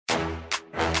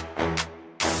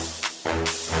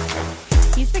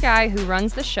the guy who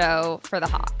runs the show for the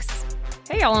Hawks.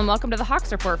 Hey y'all, and welcome to the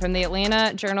Hawks Report from the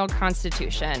Atlanta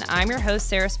Journal-Constitution. I'm your host,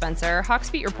 Sarah Spencer, Hawks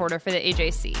beat reporter for the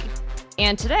AJC.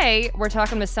 And today, we're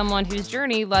talking with someone whose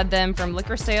journey led them from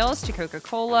liquor sales to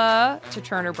Coca-Cola to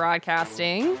Turner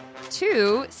Broadcasting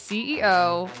to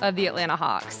CEO of the Atlanta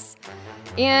Hawks.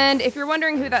 And if you're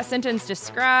wondering who that sentence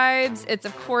describes, it's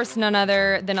of course none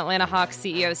other than Atlanta Hawks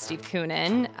CEO Steve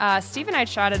Koonin. Steve and I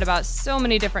chatted about so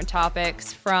many different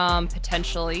topics, from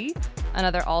potentially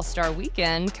another All-Star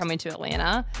weekend coming to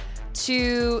Atlanta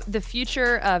to the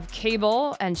future of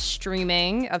cable and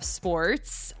streaming of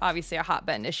sports, obviously a hot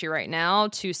button issue right now,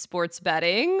 to sports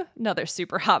betting, another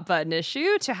super hot button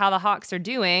issue, to how the Hawks are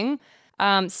doing.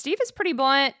 Steve is pretty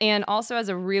blunt and also has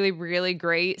a really, really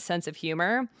great sense of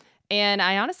humor. And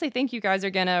I honestly think you guys are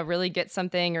going to really get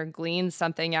something or glean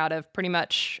something out of pretty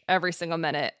much every single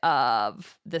minute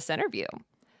of this interview.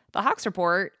 The Hawks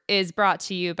Report is brought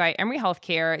to you by Emory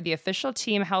Healthcare, the official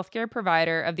team healthcare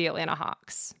provider of the Atlanta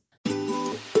Hawks.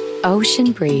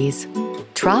 Ocean breeze,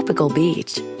 tropical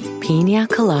beach, pina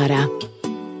colada.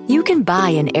 You can buy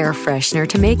an air freshener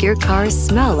to make your car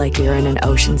smell like you're in an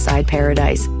oceanside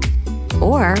paradise.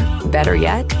 Or, better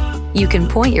yet, you can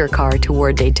point your car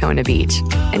toward Daytona Beach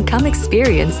and come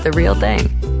experience the real thing.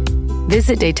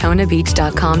 Visit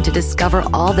DaytonaBeach.com to discover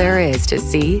all there is to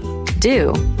see,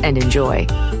 do, and enjoy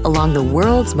along the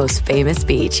world's most famous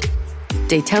beach.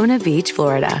 Daytona Beach,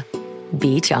 Florida.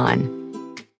 Beach on.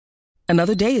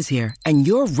 Another day is here, and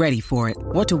you're ready for it.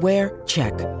 What to wear?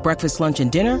 Check. Breakfast, lunch, and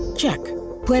dinner? Check.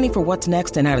 Planning for what's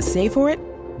next and how to save for it?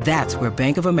 That's where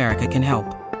Bank of America can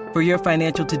help. For your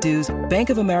financial to-dos, Bank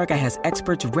of America has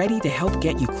experts ready to help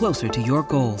get you closer to your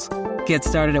goals. Get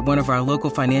started at one of our local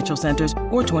financial centers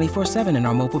or 24/7 in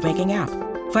our mobile banking app.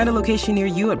 Find a location near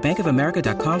you at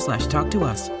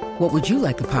bankofamerica.com/talktous. What would you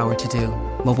like the power to do?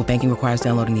 Mobile banking requires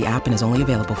downloading the app and is only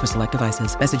available for select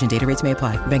devices. Message and data rates may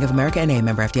apply. Bank of America N.A.,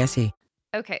 member FDIC.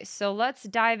 Okay, so let's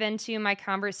dive into my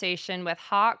conversation with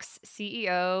Hawks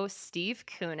CEO Steve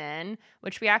Koonin,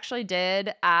 which we actually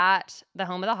did at the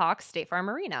home of the Hawks, State Farm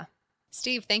Arena.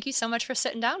 Steve, thank you so much for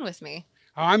sitting down with me.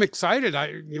 Oh, I'm excited.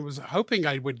 I was hoping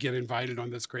I would get invited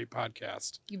on this great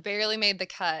podcast. You barely made the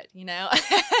cut, you know?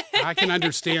 I can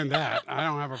understand that. I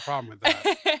don't have a problem with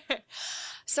that.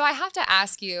 So I have to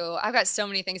ask you, I've got so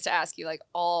many things to ask you, like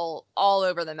all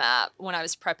over the map when I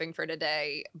was prepping for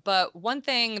today. But one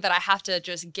thing that I have to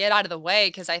just get out of the way,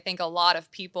 because I think a lot of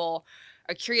people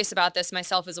are curious about this,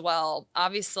 myself as well.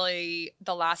 Obviously,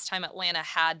 the last time Atlanta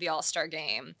had the All-Star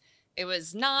game, it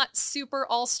was not super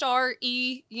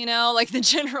all-star-y, you know, like the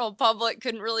general public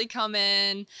couldn't really come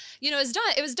in. You know,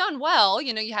 it was done well.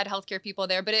 You know, you had healthcare people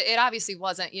there, but it obviously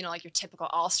wasn't, you know, like your typical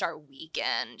all-star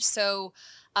weekend. So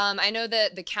I know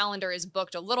that the calendar is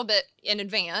booked a little bit in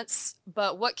advance,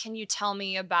 but what can you tell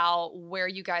me about where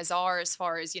you guys are as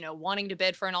far as, you know, wanting to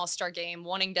bid for an all-star game,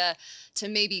 wanting to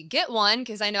maybe get one?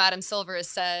 Because I know Adam Silver has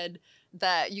said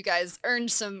that you guys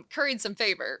curried some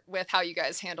favor with how you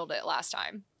guys handled it last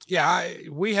time. Yeah,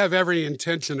 we have every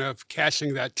intention of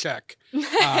cashing that check.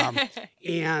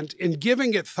 And in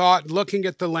giving it thought, looking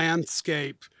at the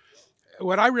landscape,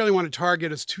 what I really want to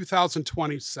target is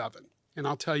 2027. And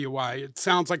I'll tell you why. It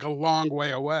sounds like a long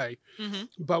way away,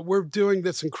 but we're doing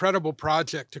this incredible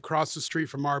project across the street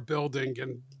from our building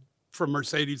and from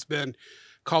Mercedes-Benz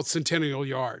called Centennial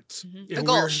Yards. The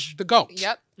Gulch. The Gulch.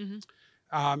 Yep.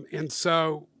 And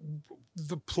so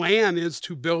the plan is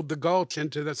to build the Gulch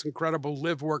into this incredible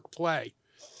live, work, play.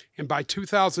 And by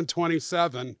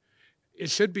 2027, it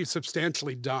should be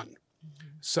substantially done.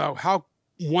 So how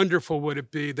wonderful would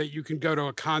it be that you can go to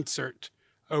a concert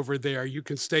over there? You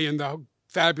can stay in the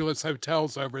fabulous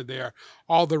hotels over there.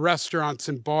 All the restaurants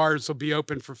and bars will be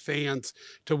open for fans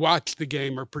to watch the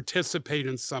game or participate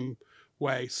in some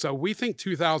way. So we think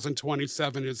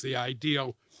 2027 is the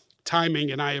ideal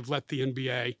timing, and I have let the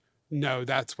NBA know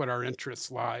that's what our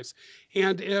interest lies.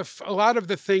 And if a lot of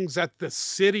the things that the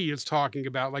city is talking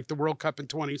about, like the World Cup in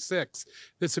 26,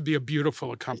 this would be a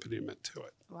beautiful accompaniment to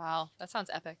it. Wow, that sounds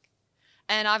epic.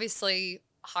 And obviously,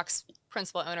 Hawks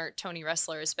principal owner Tony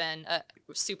Ressler has been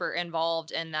super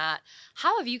involved in that.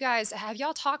 How have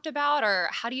y'all talked about, or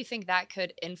how do you think that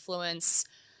could influence,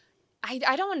 I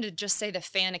don't want to just say the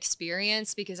fan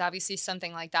experience, because obviously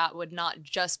something like that would not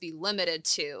just be limited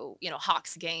to, you know,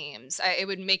 Hawks games. It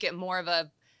would make it more of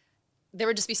there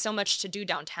would just be so much to do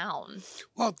downtown.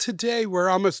 Well, today we're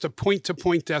almost a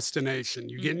point-to-point destination.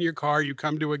 You get in your car, you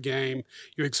come to a game,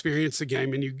 you experience the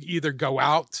game, and you either go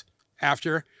out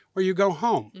after or you go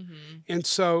home. And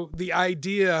so the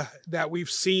idea that we've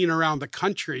seen around the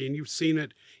country, and you've seen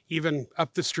it even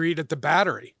up the street at the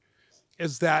Battery,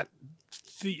 is that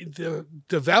the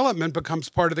development becomes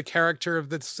part of the character of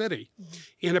the city,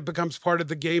 and it becomes part of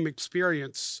the game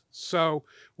experience. So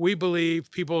we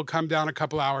believe people will come down a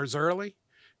couple hours early.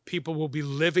 People will be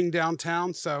living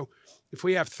downtown. So if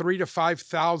we have 3,000 to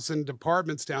 5,000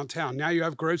 apartments downtown, now you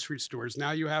have grocery stores,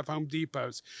 now you have Home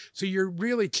Depots. So you're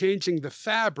really changing the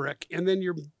fabric, and then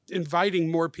you're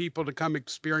inviting more people to come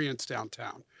experience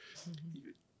downtown.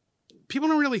 People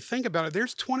don't really think about it.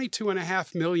 There's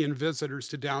 22.5 million visitors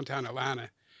to downtown Atlanta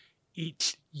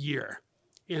each year.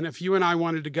 And if you and I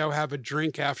wanted to go have a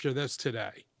drink after this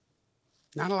today,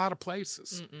 not a lot of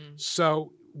places.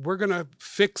 So we're going to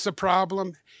fix a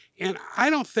problem. And I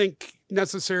don't think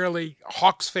necessarily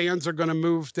Hawks fans are going to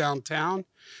move downtown,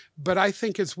 but I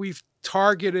think as we've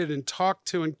targeted and talked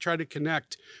to and tried to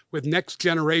connect with next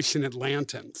generation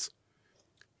Atlantans,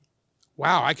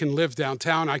 wow, I can live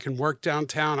downtown, I can work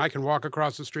downtown, I can walk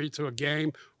across the street to a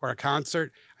game or a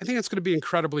concert. I think it's going to be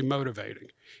incredibly motivating.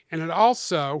 And it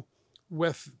also,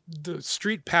 with the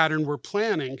street pattern we're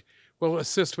planning, will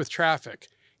assist with traffic.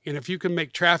 And if you can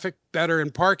make traffic better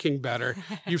and parking better,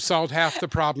 you've solved half the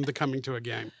problem to coming to a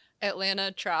game.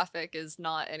 Atlanta traffic is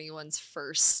not anyone's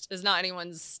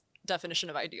definition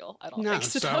of ideal. I don't think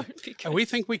so. So we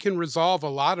think we can resolve a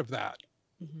lot of that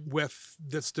with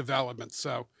this development.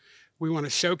 So we want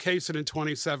to showcase it in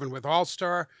 27 with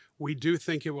All-Star. We do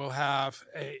think it will have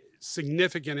a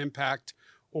significant impact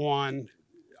on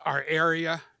our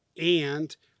area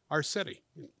and our city.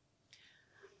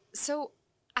 So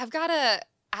I've got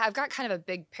kind of a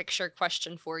big picture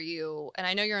question for you. And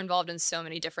I know you're involved in so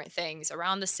many different things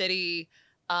around the city.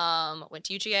 Went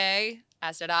to UGA,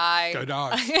 as did I. Go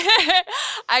Dogs.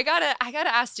 I gotta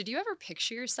ask, did you ever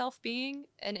picture yourself being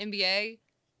an NBA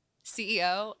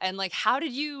CEO? And like, how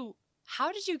did you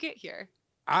get here?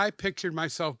 I pictured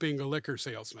myself being a liquor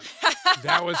salesman.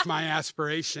 That was my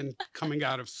aspiration coming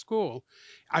out of school.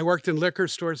 I worked in liquor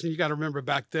stores, and you got to remember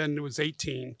back then it was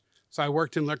 18. So I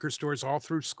worked in liquor stores all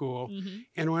through school.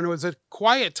 And when it was a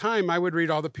quiet time, I would read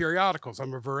all the periodicals.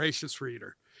 I'm a voracious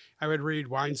reader. I would read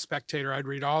Wine Spectator. I'd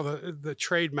read all the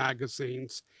trade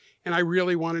magazines. And I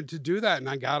really wanted to do that. And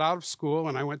I got out of school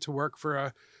and I went to work for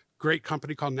a great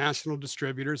company called National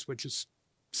Distributors, which is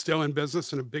still in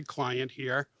business and a big client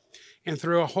here. And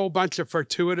through a whole bunch of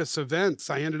fortuitous events,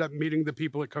 I ended up meeting the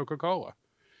people at Coca-Cola.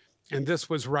 And this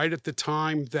was right at the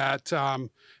time that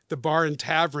the bar and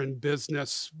tavern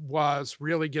business was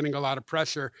really getting a lot of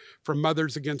pressure from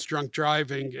Mothers Against Drunk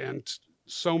Driving and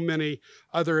so many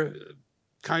other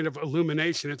kind of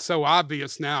illumination. It's so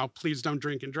obvious now, please don't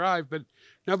drink and drive, but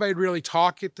nobody had really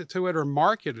talked to it or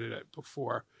marketed it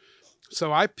before.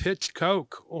 So I pitched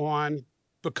Coke on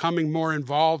becoming more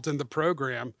involved in the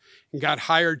program and got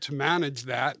hired to manage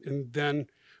that, and then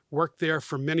worked there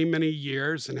for many, many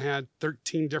years and had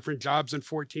 13 different jobs in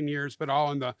 14 years, but all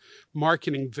in the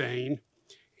marketing vein.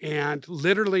 And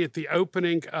literally at the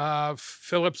opening of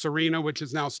Phillips Arena, which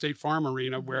is now State Farm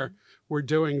Arena, where we're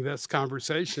doing this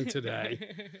conversation today,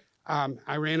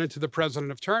 I ran into the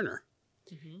president of Turner.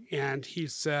 And he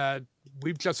said,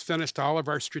 we've just finished all of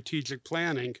our strategic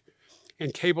planning,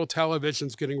 and cable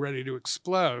television's getting ready to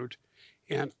explode.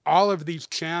 And all of these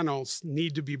channels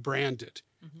need to be branded.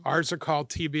 Ours are called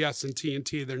TBS and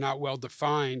TNT. They're not well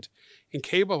defined. And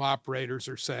cable operators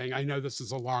are saying, I know this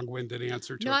is a long-winded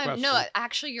answer to a question. No,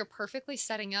 actually, you're perfectly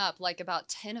setting up like about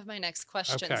 10 of my next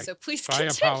questions. Okay. So please I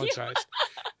continue. apologize.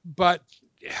 But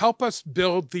help us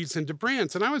build these into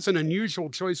brands. And I was an unusual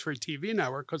choice for a TV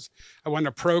network because I wasn't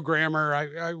a programmer.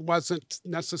 I wasn't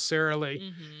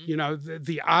necessarily,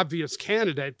 the obvious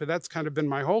candidate, but that's kind of been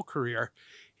my whole career.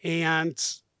 And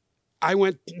I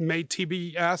made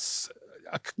TBS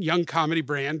a young comedy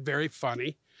brand, very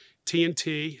funny.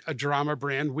 TNT, a drama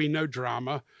brand, We Know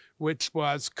Drama, which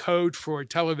was code for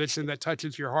television that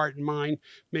touches your heart and mind,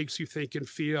 makes you think and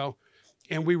feel.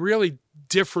 And we really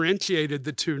differentiated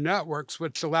the two networks,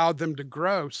 which allowed them to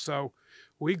grow. So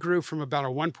we grew from about a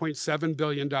 $1.7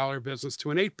 billion business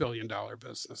to an $8 billion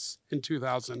business in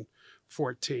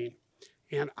 2014.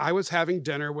 And I was having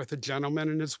dinner with a gentleman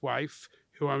and his wife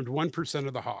who owned 1%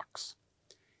 of the Hawks.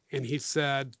 And he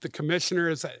said, the commissioner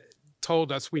has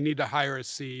told us we need to hire a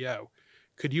CEO.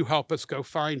 Could you help us go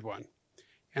find one?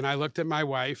 And I looked at my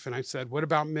wife and I said, what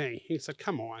about me? He said,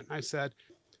 come on. I said,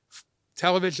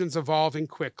 television's evolving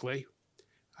quickly.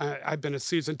 I've been a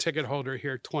season ticket holder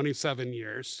here 27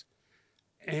 years.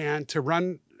 And to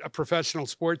run a professional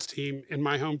sports team in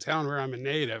my hometown where I'm a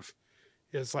native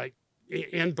is like,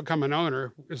 and become an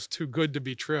owner is too good to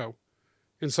be true.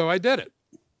 And so I did it.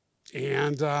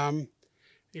 And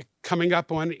coming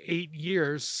up on 8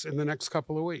 years in the next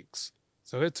couple of weeks.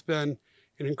 So it's been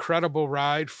an incredible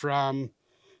ride from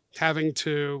having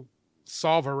to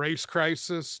solve a race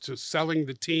crisis, to selling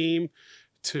the team,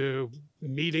 to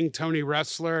meeting Tony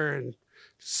Ressler and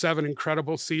 7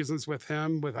 incredible seasons with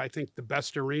him, with I think the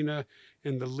best arena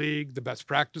in the league, the best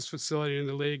practice facility in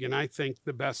the league, and I think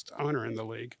the best owner in the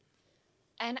league.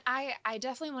 And I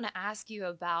definitely want to ask you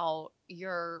about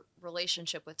your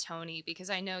relationship with Tony, because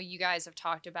I know you guys have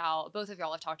talked about, both of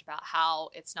y'all have talked about how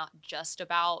it's not just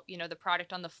about, the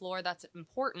product on the floor. That's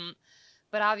important.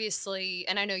 But obviously,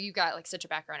 and I know you got like such a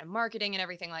background in marketing and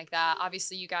everything like that.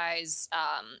 Obviously, you guys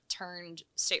turned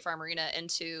State Farm Arena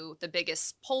into the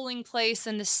biggest polling place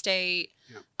in the state.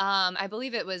 Yeah. I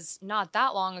believe it was not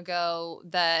that long ago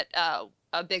that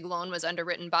a big loan was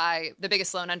the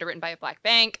biggest loan underwritten by a black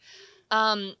bank.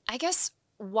 I guess,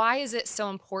 why is it so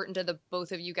important to the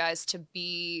both of you guys to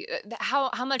be,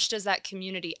 how much does that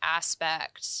community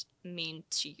aspect mean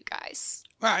to you guys?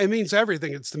 Well, it means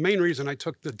everything. It's the main reason I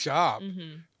took the job,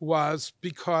 was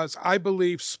because I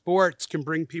believe sports can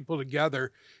bring people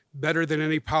together better than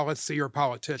any policy or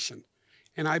politician.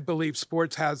 And I believe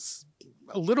sports has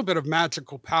a little bit of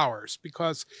magical powers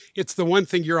because it's the one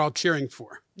thing you're all cheering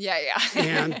for. Yeah.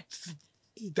 And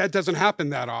that doesn't happen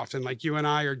that often. Like, you and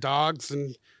I are dogs,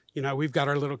 and we've got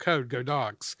our little code, go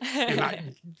dogs.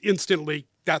 And instantly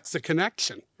that's the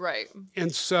connection. Right.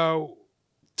 And so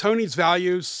Tony's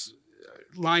values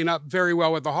line up very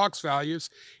well with the Hawks' values,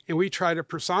 and we try to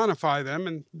personify them,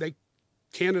 and they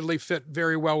candidly fit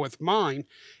very well with mine.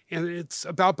 And it's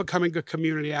about becoming a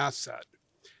community asset.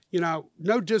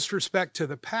 No disrespect to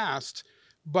the past,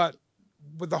 but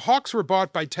when the Hawks were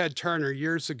bought by Ted Turner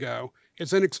years ago,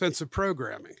 it's inexpensive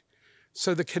programming.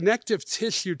 So the connective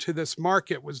tissue to this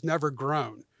market was never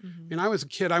grown. And I was a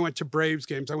kid, I went to Braves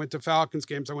games, I went to Falcons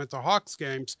games, I went to Hawks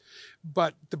games,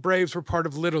 but the Braves were part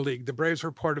of Little League. The Braves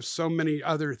were part of so many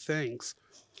other things.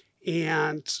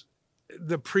 And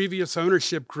the previous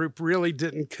ownership group really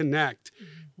didn't connect.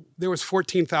 There was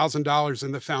 $14,000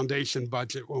 in the foundation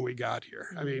budget when we got here.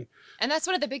 I mean, and that's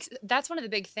one of the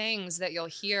big things that you'll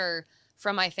hear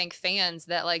from, I think, fans,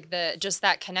 that like just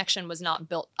that connection was not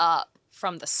built up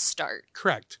from the start.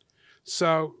 Correct.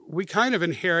 So we kind of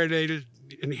inherited,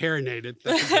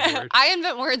 that's a good word. I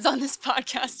invent words on this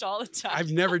podcast all the time.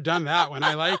 I've never done that one.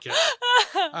 I like it.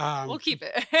 We'll keep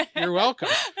it. You're welcome.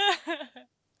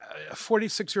 A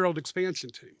 46-year-old expansion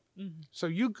team. So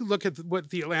you look at what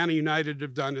the Atlanta United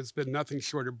have done, has been nothing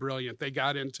short of brilliant. They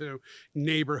got into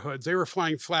neighborhoods. They were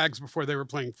flying flags before they were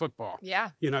playing football.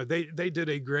 Yeah. They did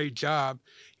a great job,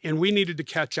 and we needed to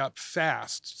catch up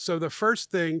fast. So the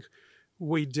first thing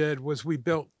we did was we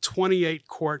built 28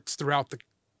 courts throughout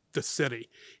the city.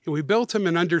 And we built them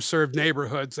in underserved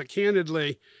neighborhoods that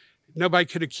candidly, nobody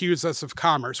could accuse us of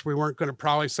commerce. We weren't going to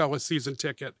probably sell a season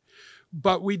ticket.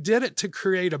 But we did it to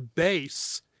create a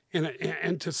base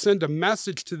and to send a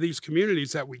message to these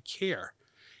communities that we care.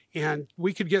 And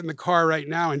we could get in the car right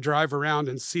now and drive around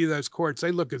and see those courts.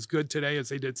 They look as good today as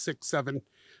they did 6-7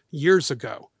 years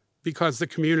ago because the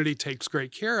community takes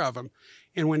great care of them.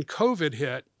 And when COVID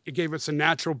hit, it gave us a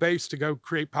natural base to go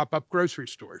create pop-up grocery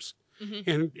stores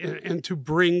and to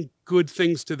bring good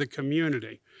things to the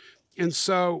community. And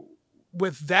so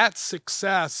with that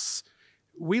success,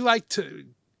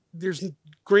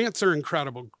 grants are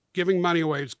incredible. Giving money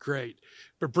away is great,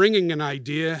 but bringing an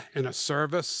idea and a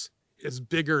service is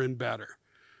bigger and better.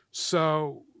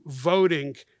 So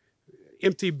voting,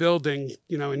 empty building,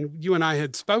 and you and I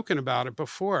had spoken about it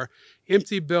before,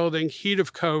 empty building, heat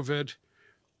of COVID,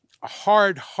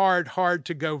 hard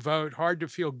to go vote, hard to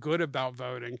feel good about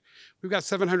voting. We've got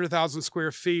 700,000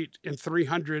 square feet and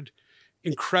 300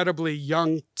 incredibly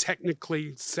young,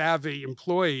 technically savvy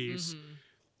employees.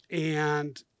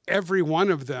 And every one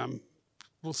of them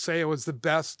will say it was the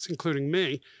best, including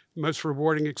me, most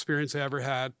rewarding experience I ever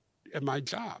had at my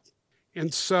job.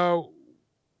 And so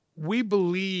we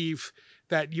believe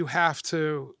that you have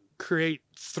to create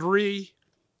 3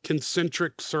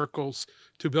 concentric circles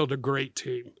to build a great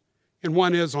team. And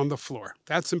one is on the floor.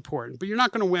 That's important. But you're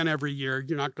not going to win every year.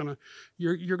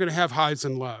 You're going to have highs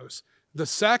and lows. The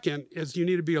second is you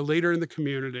need to be a leader in the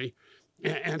community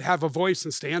and have a voice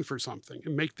and stand for something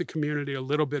and make the community a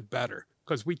little bit better.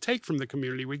 Because we take from the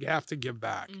community, we have to give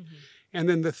back. And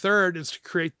then the third is to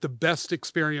create the best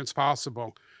experience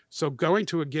possible. So going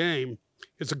to a game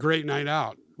is a great night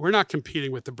out. We're not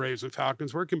competing with the Braves and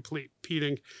Falcons. We're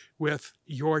competing with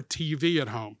your TV at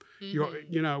home.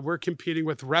 We're competing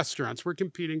with restaurants. We're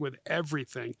competing with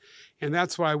everything. And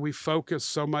that's why we focus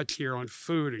so much here on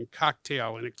food and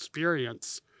cocktail and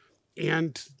experience.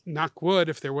 And knock wood,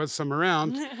 if there was some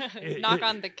around, Knock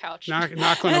on the couch.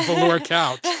 knock on a velour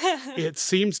couch. It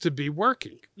seems to be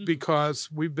working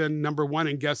because we've been number one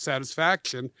in guest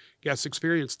satisfaction, guest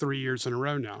experience 3 years in a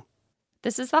row now.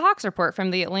 This is the Hawks Report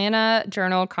from the Atlanta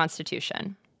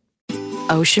Journal-Constitution.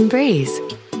 Ocean breeze,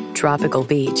 tropical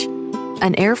beach.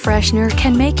 An air freshener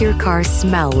can make your car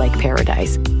smell like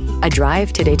paradise. A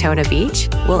drive to Daytona Beach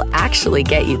will actually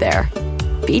get you there.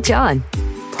 Beach on.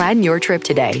 Plan your trip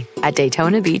today at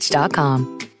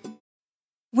DaytonaBeach.com.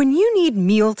 When you need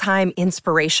mealtime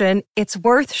inspiration, it's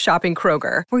worth shopping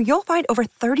Kroger, where you'll find over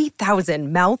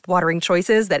 30,000 mouth-watering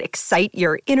choices that excite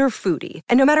your inner foodie.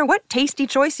 And no matter what tasty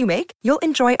choice you make, you'll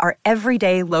enjoy our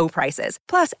everyday low prices,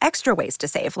 plus extra ways to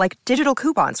save, like digital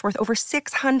coupons worth over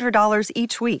 $600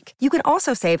 each week. You can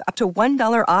also save up to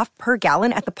 $1 off per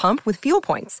gallon at the pump with fuel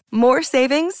points. More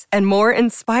savings and more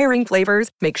inspiring flavors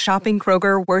make shopping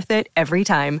Kroger worth it every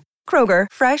time. Kroger,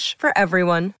 fresh for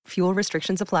everyone. Fuel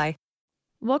restrictions apply.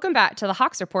 Welcome back to the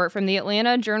Hawks Report from the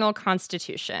Atlanta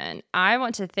Journal-Constitution. I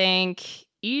want to thank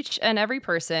each and every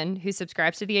person who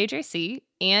subscribes to the AJC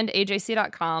and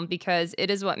AJC.com because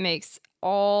it is what makes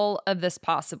all of this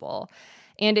possible.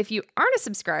 And if you aren't a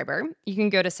subscriber, you can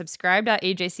go to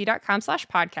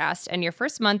subscribe.ajc.com/podcast, and your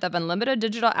first month of unlimited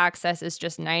digital access is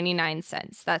just 99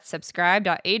 cents. That's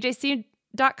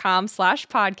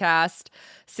subscribe.ajc.com/podcast,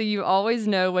 so you always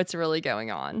know what's really going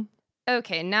on.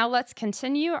 Okay, now let's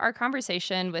continue our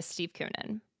conversation with Steve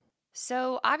Koonin.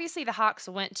 So obviously the Hawks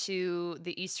went to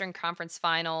the Eastern Conference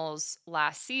Finals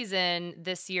last season.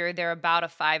 This year they're about a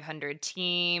 500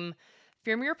 team.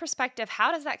 From your perspective,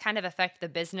 how does that kind of affect the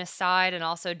business side? And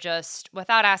also, just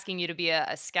without asking you to be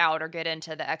a scout or get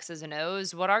into the X's and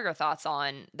O's, what are your thoughts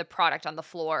on the product on the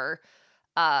floor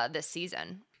this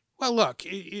season? Well, look,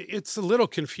 it's a little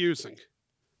confusing.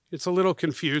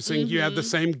 You have the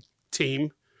same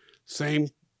team, same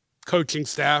coaching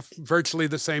staff, virtually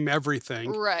the same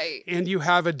everything. Right. And you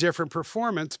have a different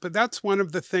performance. But that's one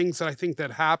of the things that I think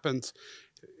that happens.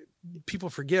 People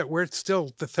forget we're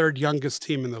still the third youngest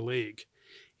team in the league.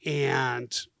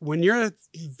 And when you're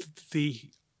the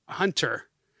hunter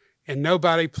and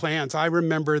nobody plans, I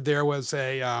remember there was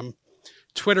a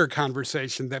Twitter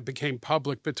conversation that became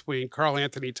public between Karl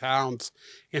Anthony Towns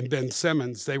and Ben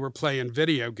Simmons. They were playing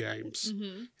video games.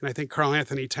 And I think Karl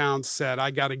Anthony Towns said,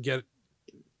 I got to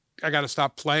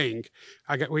stop playing.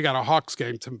 We got a Hawks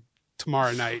game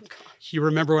tomorrow night. Oh, you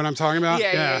remember what I'm talking about?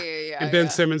 Yeah. And Ben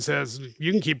Simmons says,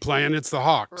 you can keep playing. It's the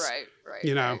Hawks. Right.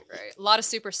 You know, right. A lot of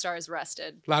superstars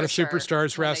rested.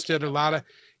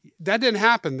 That didn't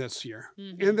happen this year.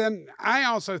 And then I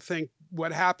also think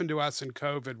what happened to us in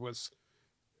COVID was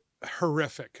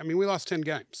horrific. I mean, we lost 10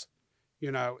 games,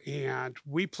 and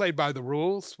we played by the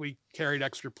rules. We carried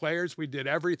extra players. We did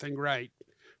everything right.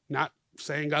 Not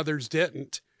saying others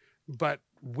didn't, but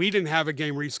we didn't have a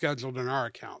game rescheduled in our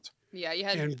account. Yeah, you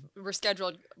had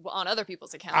rescheduled on other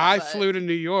people's accounts. I flew to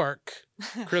New York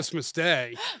Christmas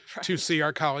Day to see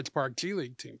our College Park G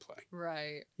League team play.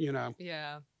 Right.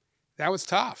 Yeah. That was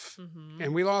tough.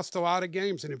 And we lost a lot of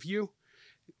games. And if you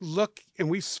look, and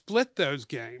we split those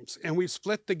games, and we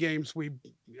split the games,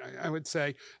 I would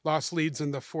say, lost leads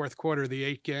in the fourth quarter of the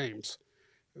 8 games.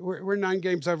 We're 9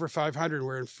 games over 500.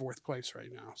 We're in 4th place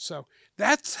right now. So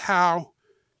that's how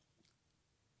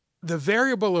the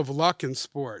variable of luck in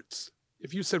sports.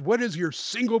 If you said, what is your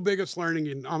single biggest learning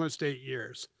in almost 8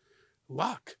 years?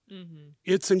 Luck.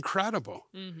 It's incredible.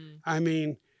 I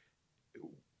mean,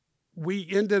 we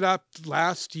ended up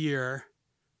last year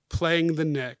playing the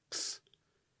Knicks.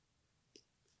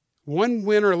 One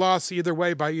win or loss either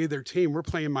way by either team. We're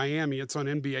playing Miami. It's on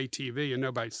NBA TV and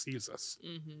nobody sees us.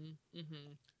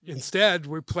 Instead,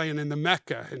 we're playing in the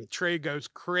Mecca and Trey goes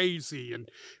crazy and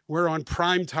we're on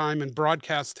prime time and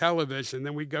broadcast television.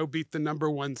 Then we go beat the number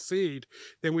 1 seed.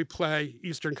 Then we play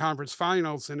Eastern Conference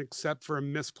Finals, and except for a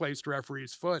misplaced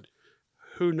referee's foot,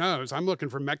 who knows? I'm looking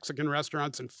for Mexican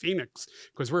restaurants in Phoenix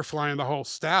because we're flying the whole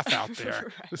staff out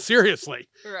there. Right. Seriously.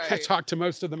 Right. I talked to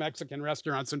most of the Mexican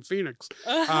restaurants in Phoenix,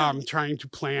 trying to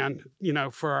plan,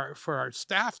 for our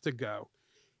staff to go.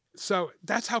 So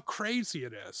that's how crazy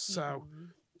it is. So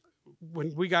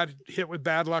when we got hit with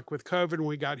bad luck with COVID, and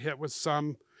we got hit with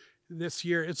some this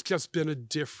year, it's just been a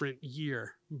different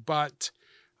year. But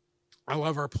I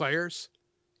love our players,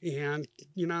 and,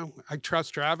 I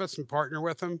trust Travis and partner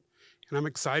with him. And I'm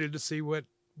excited to see what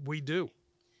we do.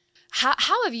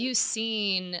 How have you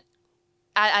seen,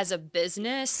 as a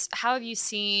business, how have you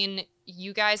seen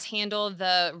you guys handle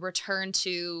the return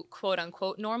to quote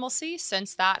unquote normalcy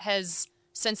since that has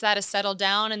settled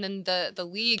down, and then the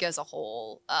league as a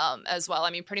whole as well? I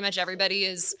mean, pretty much everybody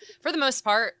is, for the most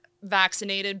part,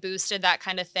 vaccinated, boosted, that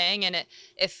kind of thing. And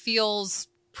it feels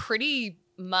pretty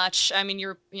much, I mean,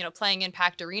 you're, playing in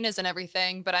packed arenas and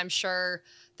everything, but I'm sure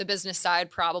the business side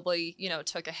probably,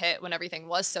 took a hit when everything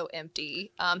was so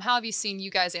empty. How have you seen you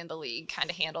guys and the league kind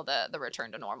of handle the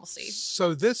return to normalcy?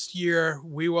 So this year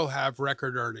we will have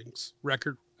record earnings,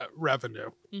 record revenue,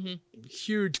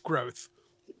 huge growth.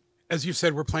 As you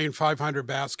said, we're playing 500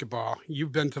 basketball.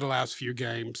 You've been to the last few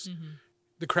games.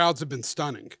 The crowds have been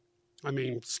stunning. I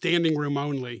mean, standing room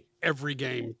only every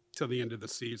game till the end of the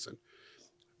season.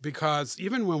 Because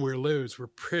even when we lose, we're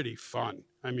pretty fun.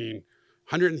 I mean,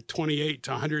 128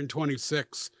 to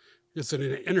 126 is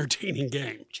an entertaining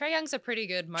game. Trae Young's a pretty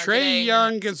good marketing. Trae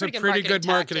Young is a pretty good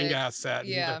marketing tactic. asset.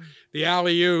 Yeah. The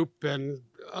alley-oop and,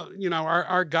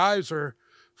 our guys are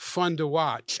fun to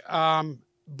watch.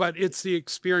 But it's the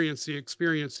experience.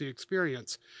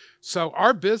 So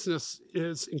our business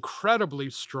is incredibly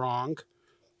strong.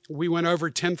 We went over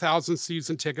 10,000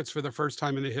 season tickets for the first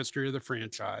time in the history of the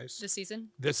franchise.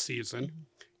 This season.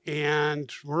 And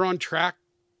we're on track,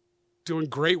 doing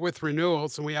great with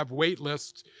renewals. And we have wait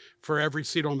lists for every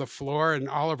seat on the floor, and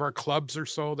all of our clubs are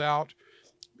sold out.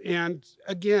 And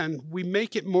again, we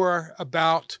make it more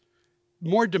about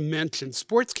more dimension.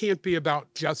 Sports can't be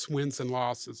about just wins and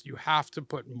losses. You have to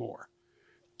put more.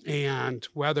 And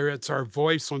whether it's our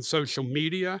voice on social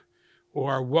media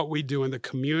or what we do in the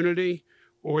community,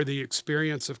 or the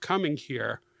experience of coming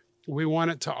here, we want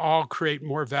it to all create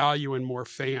more value and more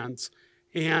fans.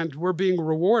 And we're being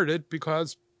rewarded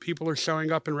because people are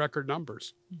showing up in record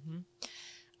numbers.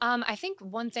 I think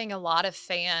one thing a lot of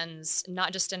fans,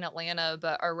 not just in Atlanta,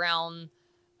 but around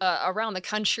the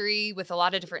country with a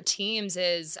lot of different teams,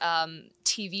 is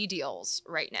TV deals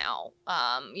right now.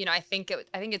 I think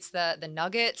it's the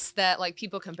Nuggets that, like,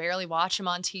 people can barely watch them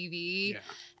on TV. Yeah.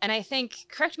 And I think,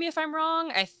 correct me if I'm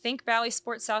wrong, I think Valley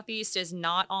Sports Southeast is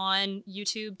not on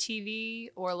YouTube TV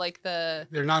or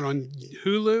they're not on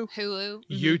Hulu,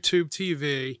 YouTube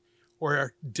TV,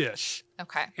 or Dish.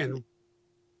 Okay. And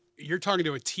you're talking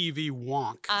to a TV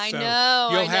wonk. I know.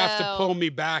 You'll have to pull me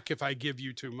back if I give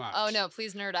you too much. Oh, no,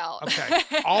 please nerd out. Okay.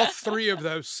 All three of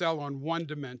those sell on one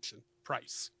dimension: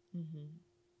 price.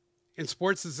 And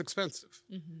sports is expensive.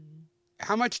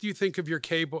 How much do you think of your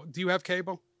cable? Do you have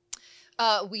cable?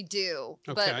 We do,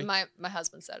 Okay. but my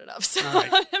husband set it up, so All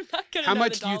right. I'm not gonna How know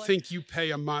much the do you dollar. think you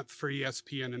pay a month for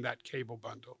ESPN in that cable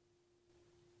bundle?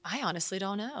 I honestly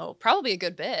don't know. Probably a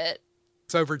good bit.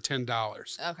 It's over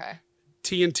 $10. Okay.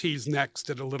 TNT's next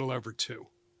at a little over $2.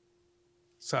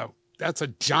 So that's a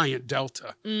giant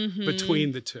delta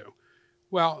between the two.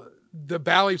 Well, the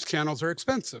Bally's channels are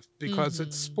expensive because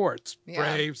it's sports,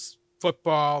 Braves,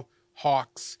 football,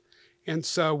 Hawks. And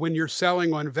so when you're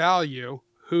selling on value,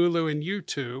 Hulu and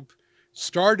YouTube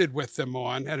started with them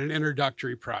on at an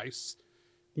introductory price,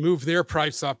 move their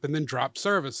price up, and then drop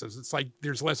services. It's like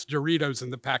there's less Doritos in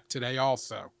the pack today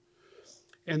also.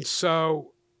 And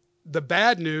so the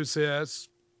bad news is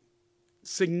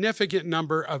significant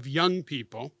number of young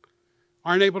people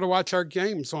aren't able to watch our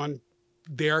games on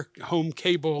their home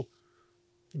cable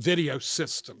video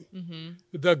system.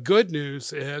 The good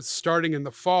news is, starting in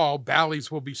the fall,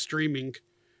 Bally's will be streaming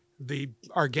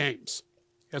our games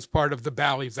as part of the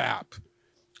Bally's app.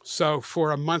 So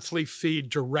for a monthly fee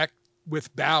direct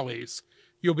with Bally's,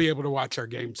 you'll be able to watch our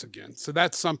games again. So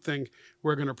that's something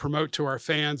we're going to promote to our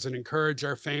fans and encourage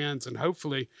our fans, and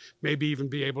hopefully maybe even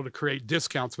be able to create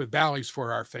discounts with Bally's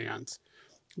for our fans.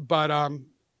 But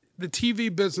the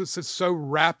TV business is so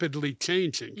rapidly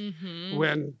changing.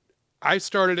 When I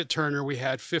started at Turner, we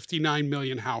had 59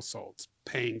 million households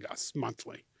paying us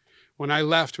monthly. When I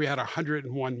left, we had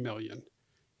 101 million.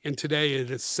 And today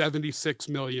it is 76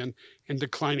 million and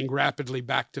declining rapidly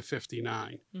back to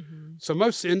 59. So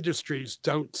most industries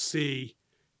don't see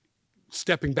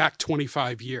stepping back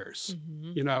 25 years,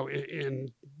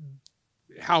 in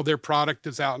how their product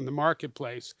is out in the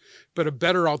marketplace. But a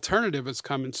better alternative has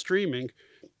come in streaming,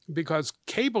 because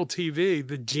cable TV,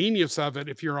 the genius of it,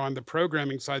 if you're on the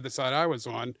programming side, the side I was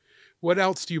on, what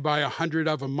else do you buy 100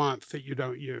 of a month that you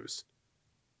don't use?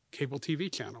 Cable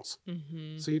TV channels.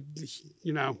 So,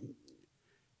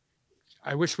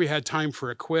 I wish we had time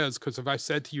for a quiz, because if I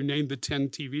said to you, name the 10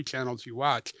 TV channels you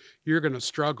watch, you're going to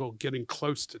struggle getting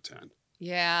close to 10.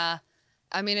 Yeah.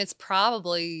 I mean, it's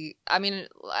probably,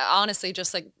 honestly,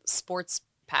 just like a sports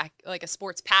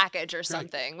package or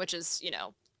something, which is,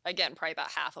 again, probably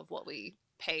about half of what we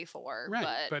pay for.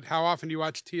 Right. But how often do you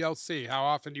watch TLC? How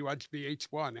often do you watch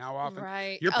VH1? How often?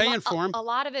 Right. You're paying for them. A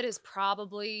lot of it is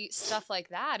probably stuff like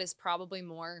that is probably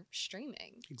more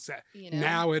streaming. Exactly.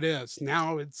 Now it is.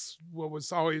 Now it's what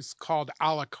was always called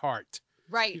a la carte.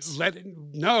 Right.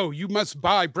 No, you must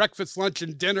buy breakfast, lunch,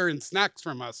 and dinner and snacks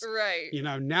from us. Right.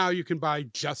 Now you can buy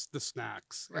just the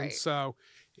snacks. Right. And so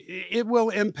it will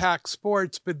impact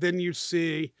sports, but then you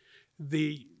see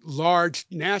the large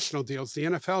national deals. The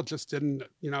NFL just did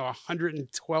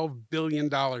 $112 billion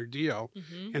deal,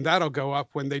 and that'll go up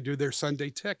when they do their Sunday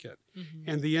ticket.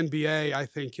 And the NBA, I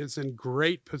think, is in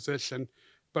great position,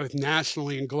 both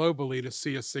nationally and globally, to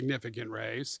see a significant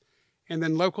raise. And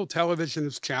then local television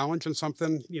is challenged, and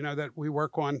something, that we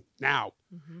work on now.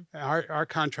 Our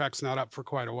contract's not up for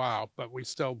quite a while, but we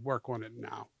still work on it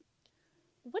now.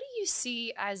 What do you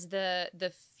see as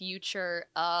the future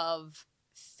of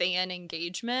fan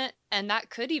engagement? And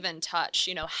that could even touch,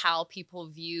 how people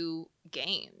view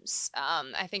games.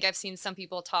 I think I've seen some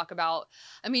people talk about,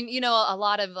 a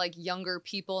lot of like younger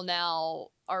people now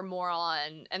are more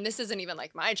on, and this isn't even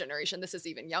like my generation, this is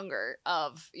even younger,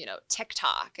 of,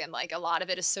 TikTok, and like a lot of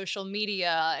it is social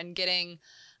media and getting,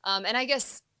 and I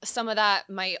guess some of that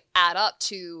might add up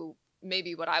to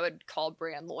maybe what I would call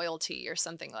brand loyalty or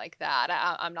something like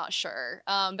that. I'm not sure.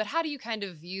 But how do you kind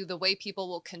of view the way people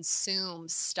will consume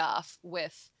stuff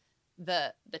with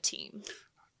the team?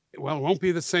 Well, it won't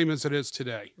be the same as it is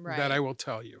today. Right. That I will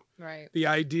tell you. Right. The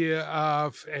idea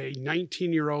of a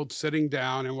 19-year-old sitting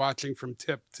down and watching from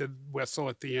tip to whistle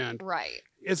at the end Right.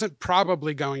 isn't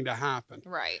probably going to happen.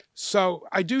 Right. So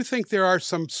I do think there are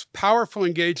some powerful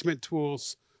engagement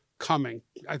tools coming.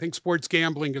 I think sports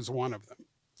gambling is one of them.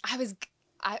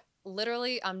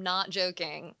 I'm not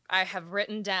joking. I have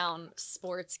written down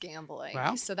sports gambling.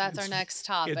 Well, so that's our next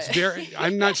topic.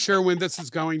 I'm not sure when this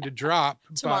is going to drop.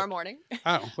 Tomorrow morning.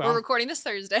 Oh, well. We're recording this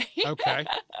Thursday. Okay.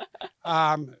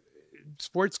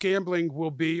 Sports gambling will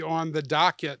be on the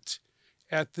docket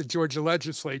at the Georgia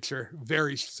legislature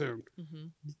very soon.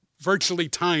 Virtually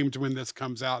timed when this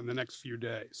comes out in the next few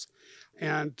days.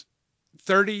 And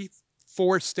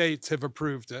 34 states have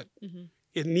approved it.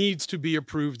 It needs to be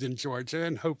approved in Georgia,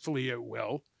 and hopefully it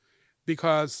will,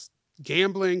 because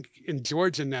gambling in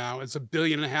Georgia now is $1.5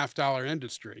 billion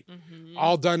industry,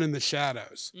 all done in the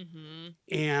shadows.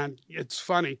 And it's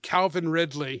funny, Calvin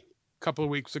Ridley, a couple of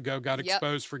weeks ago, got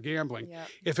exposed for gambling.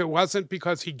 If it wasn't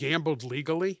because he gambled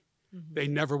legally, they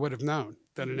never would have known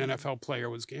that an NFL player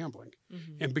was gambling.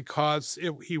 And because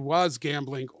he was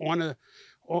gambling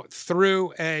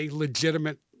through a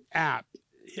legitimate app,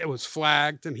 it was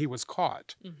flagged and he was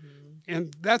caught.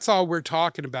 And that's all we're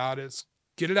talking about, is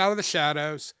get it out of the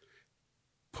shadows,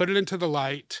 put it into the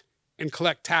light, and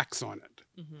collect tax on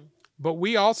it. But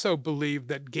we also believe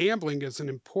that gambling is an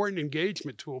important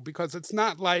engagement tool, because it's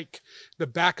not like the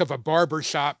back of a barber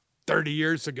shop 30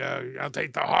 years ago. I'll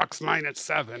take the Hawks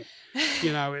 -7.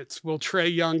 It's, will Trey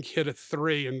Young hit a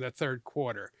 3 in the third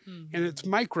quarter? And it's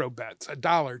micro bets,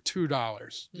 $1,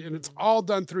 $2. And it's all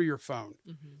done through your phone.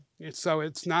 And so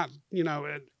it's not,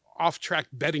 off-track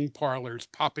betting parlors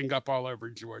popping up all over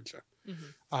Georgia.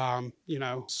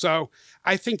 So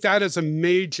I think that is a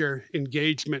major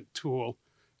engagement tool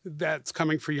that's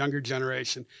coming for younger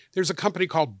generation. There's a company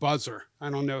called Buzzer. I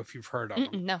don't know if you've heard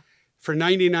of them. No. For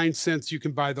 99 cents, you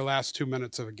can buy the last 2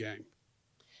 minutes of a game.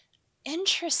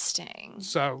 Interesting.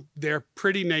 So they're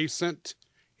pretty nascent.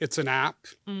 It's an app.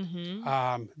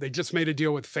 They just made a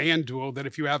deal with FanDuel that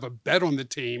if you have a bet on the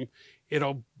team,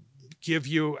 it'll give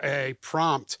you a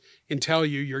prompt and tell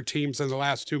you your team's in the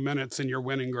last 2 minutes and you're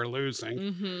winning or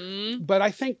losing. But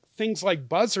I think things like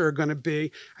Buzzer are going to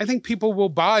be, I think people will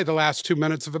buy the last 2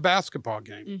 minutes of a basketball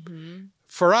game.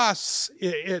 For us,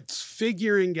 it's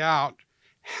figuring out,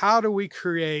 how do we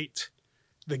create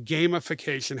the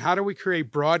gamification? How do we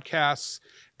create broadcasts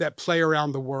that play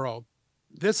around the world?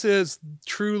 This is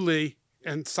truly,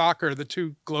 and soccer, the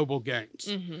two global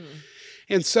games.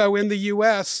 And so in the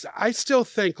US, I still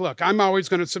think, look, I'm always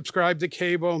going to subscribe to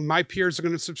cable. My peers are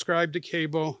going to subscribe to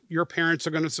cable. Your parents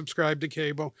are going to subscribe to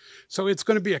cable. So it's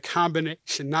going to be a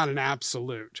combination, not an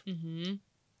absolute.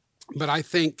 But I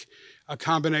think a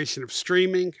combination of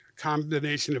streaming, a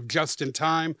combination of just in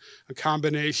time, a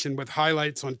combination with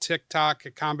highlights on TikTok,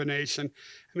 a combination.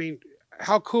 I mean,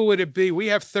 how cool would it be? We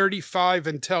have 35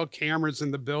 Intel cameras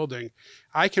in the building.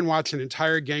 I can watch an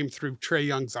entire game through Trey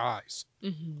Young's eyes.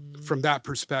 From that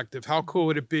perspective, how cool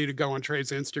would it be to go on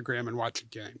Trey's Instagram and watch a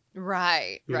game?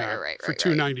 Right. For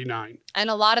 $2.99. And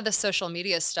a lot of the social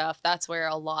media stuff, that's where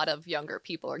a lot of younger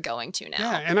people are going to now.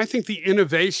 Yeah, and I think the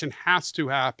innovation has to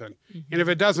happen. And if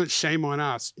it doesn't, shame on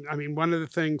us. I mean, one of the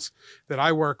things that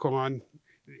I work on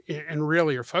and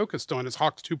really are focused on is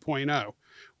Hawks 2.0.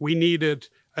 We needed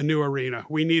a new arena.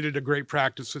 We needed a great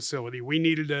practice facility. We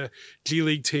needed a G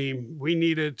League team. We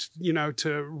needed,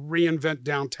 to reinvent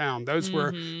downtown. Those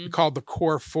were called the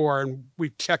core four, and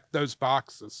we checked those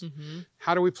boxes.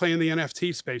 How do we play in the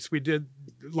NFT space? We did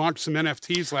launch some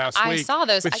NFTs last week. I saw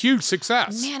those with huge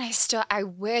success. Man, I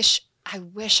wish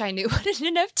I knew what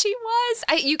an NFT was.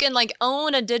 You can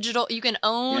own a digital. You can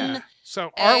own. Yeah. So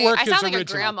artwork I is sound like original. a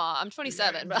grandma. I'm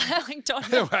 27, but I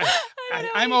don't know.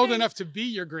 I'm old enough to be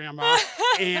your grandma,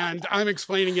 and I'm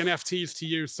explaining NFTs to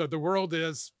you. So the world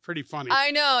is pretty funny.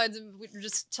 I know. We're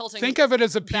just tilting. Think of it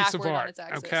as a piece of backward on art. its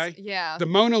axis. Okay. Yeah. The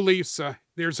Mona Lisa.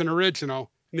 There's an original,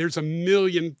 and there's a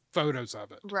million photos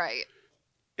of it. Right.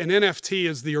 An NFT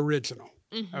is the original.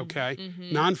 Okay.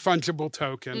 Non-fungible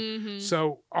token.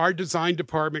 So our design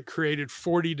department created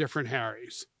 40 different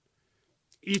Harrys,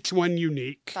 each one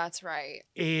unique. That's right.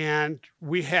 And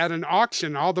we had an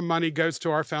auction. All the money goes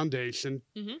to our foundation.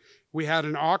 We had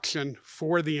an auction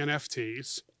for the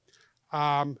NFTs.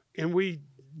 And we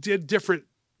did different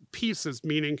pieces,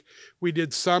 meaning we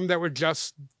did some that were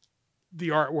just the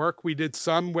artwork. We did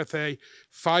some with a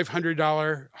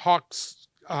 $500 Hawks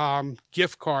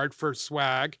gift card for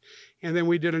swag. And then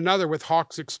we did another with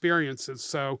Hawks experiences.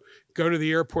 So go to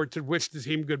the airport to wish the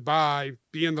team goodbye,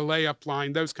 be in the layup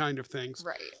line, those kind of things.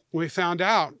 Right. What we found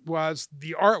out was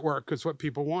the artwork is what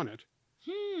people wanted.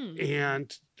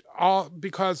 And all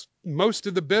because most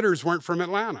of the bidders weren't from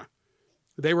Atlanta.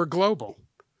 They were global.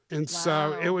 And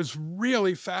so it was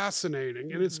really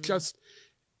fascinating. And it's just,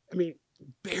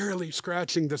 barely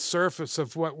scratching the surface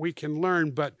of what we can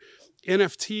learn. But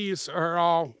NFTs are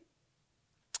all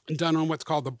done on what's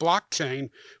called the blockchain,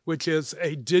 which is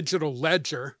a digital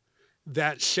ledger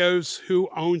that shows who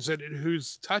owns it and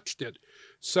who's touched it.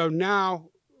 So now,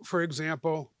 for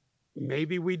example,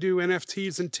 maybe we do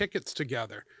NFTs and tickets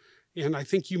together. And I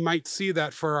think you might see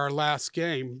that for our last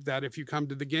game, that if you come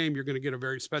to the game, you're going to get a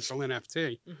very special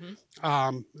NFT.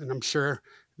 And I'm sure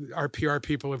our PR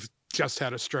people have just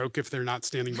had a stroke if they're not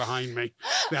standing behind me.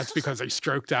 That's because they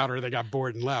stroked out or they got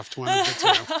bored and left, one of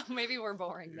the two. Maybe we're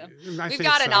boring them. We've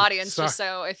got an audience, just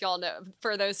so if y'all know,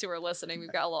 for those who are listening,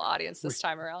 we've got a little audience this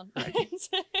time around.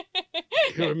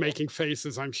 Who are making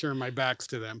faces, I'm sure my back's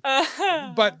to them.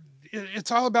 But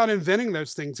it's all about inventing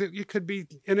those things. It could be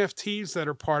NFTs that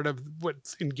are part of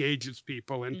what engages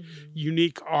people and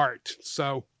unique art.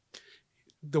 So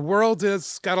the world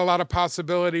has got a lot of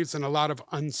possibilities and a lot of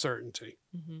uncertainty.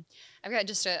 I've got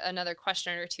just another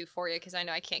question or two for you, because I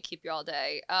know I can't keep you all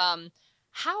day.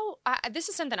 This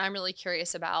is something I'm really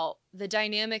curious about, the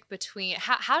dynamic between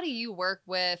how do you work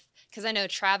with, because I know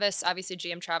Travis, obviously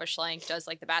GM Travis Schlenk does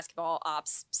the basketball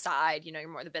ops side, you're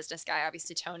more the business guy,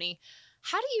 obviously Tony.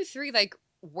 How do you three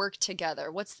work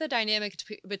together? What's the dynamic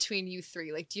between you three?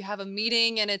 Do you have a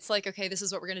meeting and it's okay, this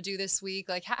is what we're going to do this week?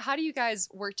 How do you guys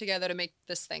work together to make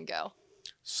this thing go?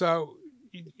 So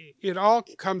it all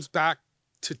comes back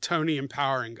to Tony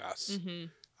empowering us.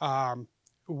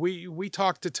 We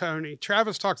talk to Tony.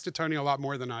 Travis talks to Tony a lot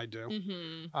more than I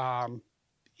do.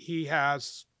 He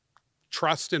has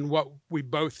trust in what we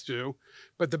both do,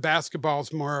 but the basketball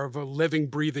is more of a living,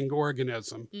 breathing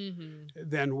organism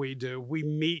than we do. We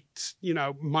meet,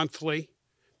 monthly,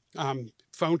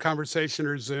 phone conversation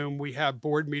or Zoom. We have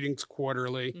board meetings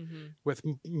quarterly with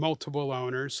multiple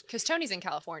owners. Because Tony's in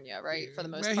California, right? For the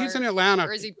most part. He's in Atlanta.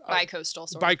 Or is he bi-coastal?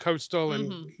 Bi-coastal,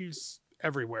 and he's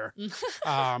everywhere.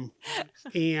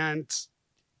 And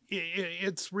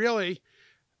it's really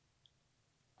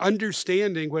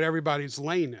understanding what everybody's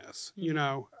lane is,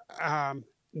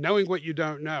 knowing what you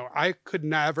don't know. I could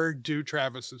never do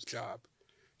Travis's job.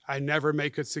 I never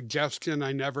make a suggestion.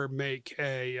 I never make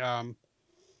a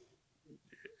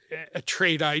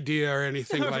trade idea or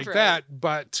anything like that.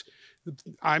 But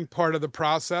I'm part of the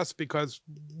process because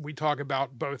we talk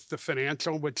about both the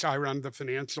financial, which I run the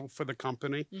financial for the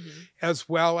company, as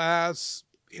well as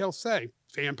he'll say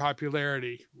fan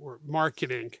popularity or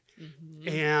marketing.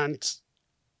 And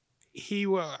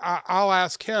I'll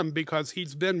ask him, because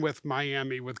he's been with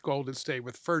Miami, with Golden State,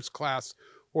 with first class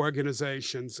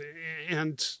organizations.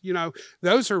 And,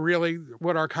 those are really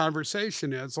what our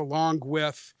conversation is, along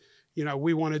with,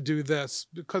 we want to do this,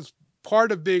 because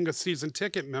part of being a season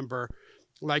ticket member,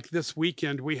 like this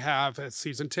weekend, we have a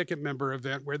season ticket member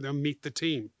event where they'll meet the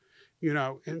team,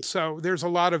 and so there's a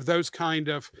lot of those kind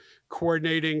of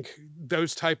coordinating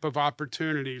those type of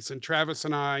opportunities. And Travis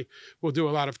and I will do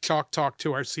a lot of chalk talk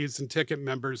to our season ticket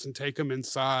members and take them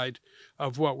inside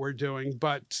of what we're doing.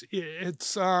 But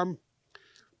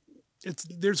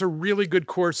there's a really good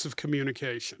course of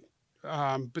communication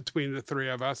between the three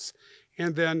of us.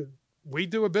 And then we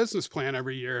do a business plan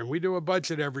every year, and we do a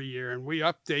budget every year, and we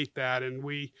update that, and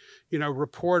we,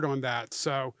 report on that.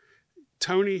 So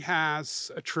Tony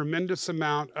has a tremendous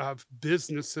amount of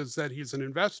businesses that he's an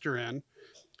investor in,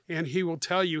 and he will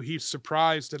tell you he's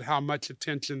surprised at how much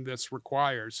attention this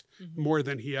requires, more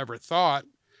than he ever thought.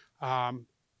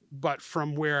 But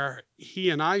from where he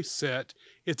and I sit,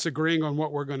 it's agreeing on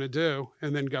what we're going to do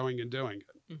and then going and doing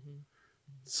it.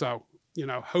 So,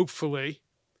 hopefully,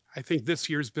 I think this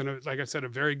year's been, like I said, a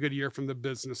very good year from the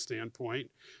business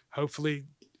standpoint. Hopefully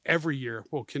every year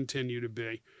will continue to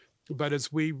be. But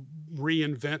as we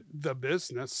reinvent the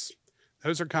business,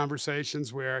 those are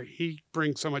conversations where he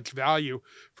brings so much value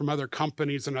from other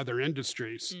companies and other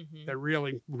industries that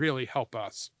really, really help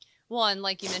us. Well, and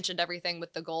like you mentioned, everything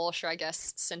with the Gulch, or I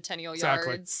guess Centennial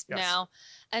Exactly. Yards Yes. now.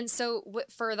 And so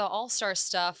for the All-Star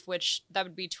stuff, which that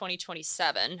would be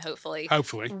 2027, hopefully.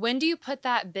 Hopefully. When do you put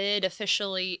that bid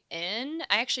officially in?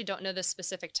 I actually don't know the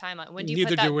specific timeline. When do you Neither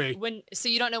put that? do we. So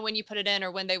you don't know when you put it in,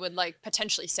 or when they would like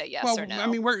potentially say yes Well, or no. I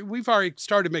mean, we've already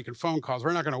started making phone calls.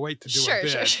 We're not going to wait to do a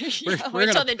bid. Sure. We're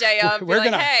Wait till the day of. We're Be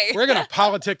like, hey. gonna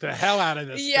politic the hell out of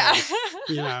this. Yeah.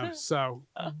 thing, So,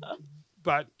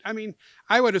 but I mean,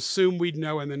 I would assume we'd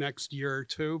know in the next year or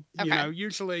two. Okay.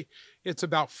 Usually it's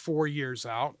about 4 years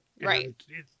out. Right. And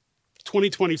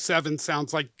 2027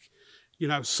 sounds like,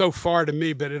 so far to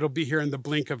me, but it'll be here in the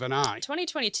blink of an eye.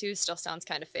 2022 still sounds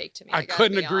kind of fake to me. I gotta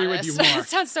couldn't be agree with you honest. more. It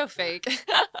sounds so fake.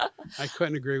 I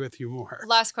couldn't agree with you more.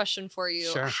 Last question for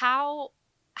you. Sure. How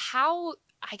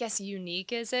I guess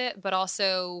unique is it, but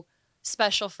also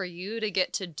special for you to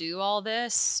get to do all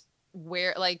this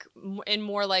where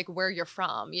where you're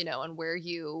from, and where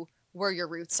your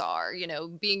roots are,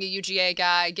 being a UGA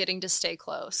guy, getting to stay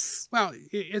close. Well,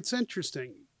 it's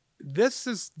interesting. This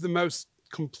is the most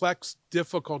complex,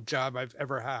 difficult job I've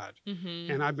ever had.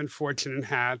 And I've been fortunate and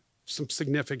had some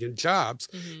significant jobs.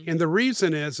 And the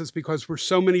reason is because we're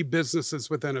so many businesses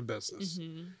within a business.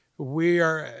 We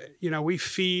are,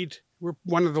 we're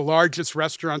one of the largest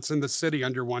restaurants in the city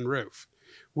under one roof.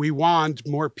 We wand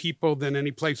more people than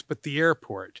any place but the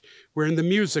airport. We're in the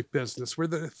music business. We're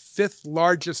the 5th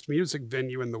largest music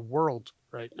venue in the world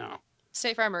right now.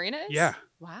 State Farm Marina is? Yeah.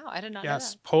 Wow, I did not know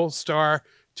Yes, that. Polestar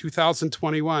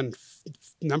 2021,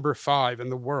 number 5 in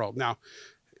the world. Now,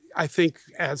 I think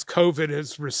as COVID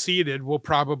has receded, we'll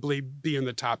probably be in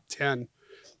the top 10.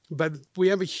 But we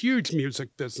have a huge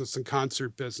music business and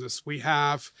concert business. We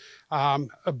have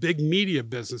a big media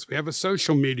business. We have a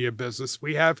social media business.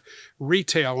 We have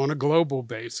retail on a global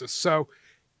basis. So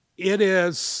it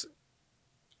is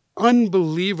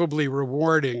unbelievably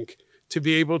rewarding to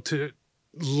be able to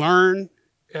learn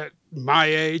at my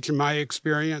age and my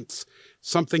experience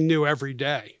something new every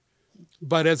day.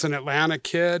 But as an Atlanta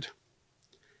kid,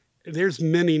 there's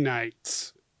many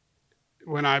nights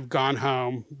when I've gone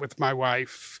home with my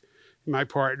wife, my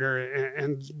partner,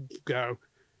 and go,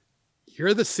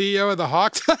 "You're the CEO of the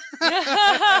Hawks?"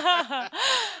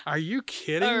 Are you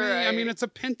kidding me? I Right. mean, it's a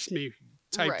pinch me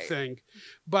type Right. thing.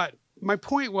 But my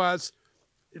point was,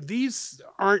 these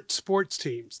aren't sports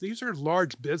teams. These are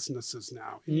large businesses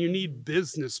now, and you need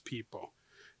business people.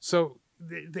 So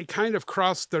they kind of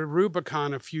crossed the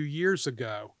Rubicon a few years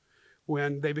ago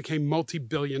when they became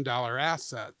multi-billion-dollar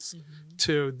assets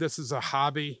to this is a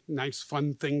hobby, nice,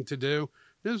 fun thing to do.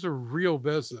 This is a real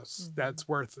business that's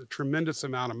worth a tremendous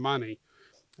amount of money.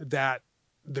 That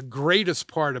the greatest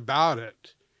part about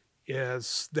it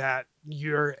is that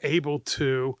you're able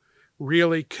to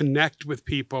really connect with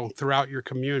people throughout your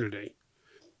community.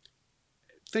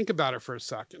 Think about it for a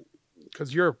second,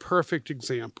 because you're a perfect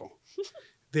example.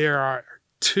 There are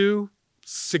 2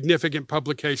 significant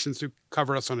publications who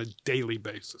cover us on a daily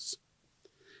basis.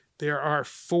 There are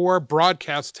 4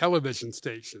 broadcast television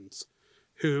stations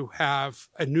who have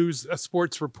a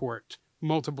sports report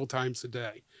multiple times a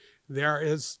day. There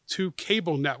is 2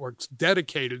 cable networks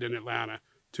dedicated in Atlanta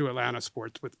to Atlanta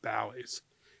sports with Bally's,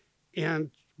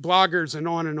 and bloggers, and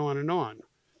on and on and on.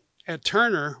 At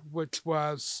Turner, which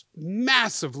was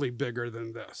massively bigger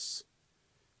than this,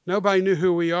 nobody knew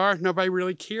who we are. Nobody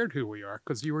really cared who we are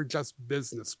because you were just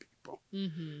business people.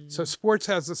 So sports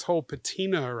has this whole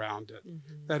patina around it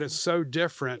that is so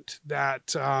different that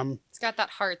It's got that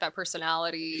heart, that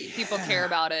personality. People care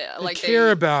about it. they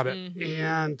care about it.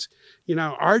 And,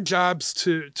 our job's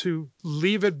to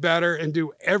leave it better and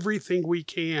do everything we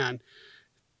can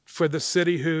for the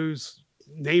city whose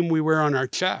name we wear on our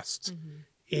chest.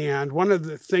 And one of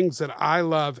the things that I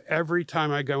love every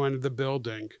time I go into the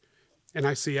building and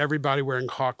I see everybody wearing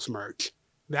Hawks merch,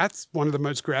 that's one of the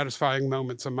most gratifying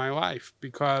moments of my life,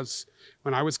 because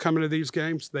when I was coming to these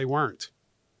games, they weren't,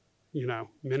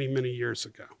 many, many years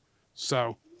ago.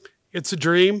 So, it's a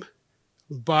dream,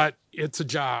 but it's a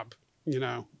job,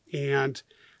 and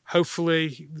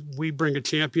hopefully we bring a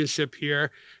championship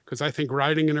here, because I think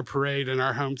riding in a parade in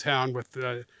our hometown with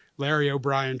the Larry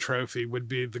O'Brien Trophy would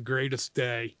be the greatest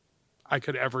day I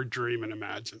could ever dream and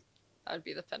imagine. That would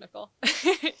be the pinnacle.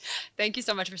 Thank you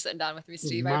so much for sitting down with me,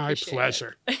 Steve. My I appreciate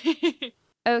pleasure. it.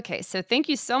 Okay, so thank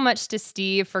you so much to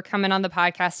Steve for coming on the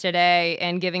podcast today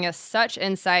and giving us such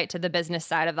insight to the business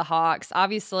side of the Hawks.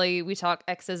 Obviously, we talk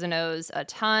X's and O's a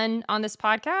ton on this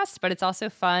podcast, but it's also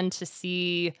fun to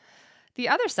see the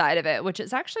other side of it, which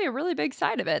is actually a really big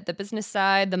side of it, the business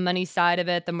side, the money side of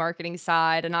it, the marketing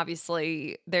side. And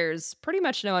obviously, there's pretty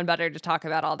much no one better to talk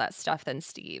about all that stuff than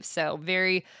Steve. So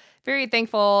very, very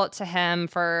thankful to him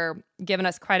for giving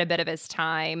us quite a bit of his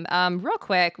time. Real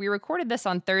quick, we recorded this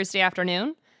on Thursday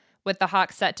afternoon with the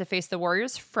Hawks set to face the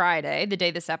Warriors Friday, the day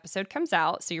this episode comes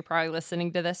out. So you're probably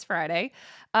listening to this Friday.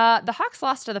 The Hawks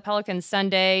lost to the Pelicans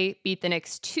Sunday, beat the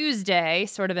Knicks Tuesday,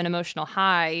 sort of an emotional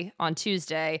high on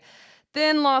Tuesday,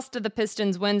 then lost to the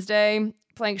Pistons Wednesday,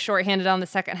 playing shorthanded on the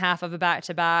second half of a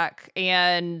back-to-back.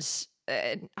 And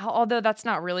although that's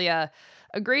not really a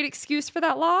great excuse for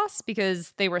that loss,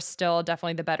 because they were still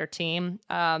definitely the better team.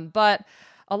 But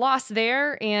a loss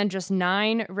there and just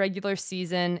 9 regular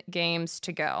season games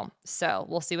to go. So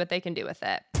we'll see what they can do with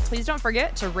it. Please don't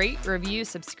forget to rate, review,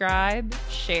 subscribe,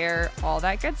 share, all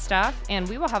that good stuff. And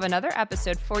we will have another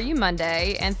episode for you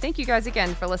Monday. And thank you guys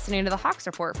again for listening to the Hawks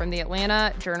Report from the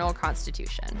Atlanta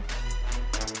Journal-Constitution.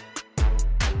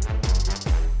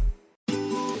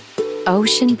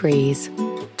 Ocean breeze,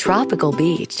 tropical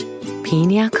beach,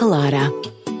 pina colada.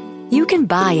 You can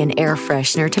buy an air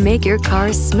freshener to make your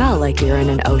car smell like you're in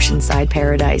an oceanside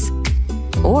paradise.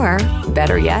 Or,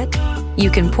 better yet, you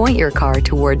can point your car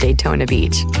toward Daytona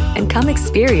Beach and come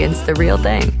experience the real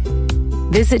thing.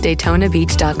 Visit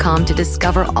DaytonaBeach.com to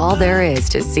discover all there is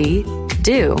to see,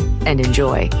 do, and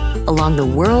enjoy along the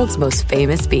world's most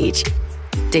famous beach.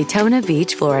 Daytona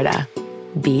Beach, Florida.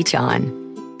 Beach on.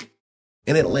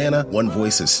 In Atlanta, one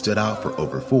voice has stood out for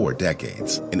over 4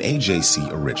 decades. An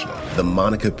AJC original, The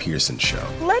Monica Pearson Show.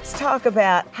 Let's talk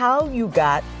about how you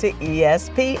got to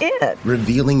ESPN.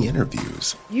 Revealing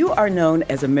interviews. You are known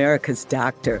as America's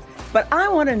doctor, but I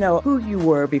want to know who you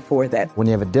were before that. When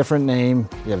you have a different name,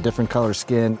 you have different color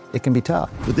skin, it can be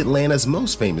tough. With Atlanta's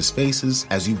most famous faces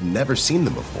as you've never seen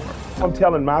them before. I'm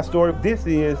telling my story. This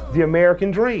is the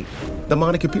American dream. The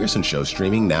Monica Pearson Show,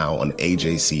 streaming now on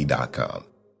AJC.com.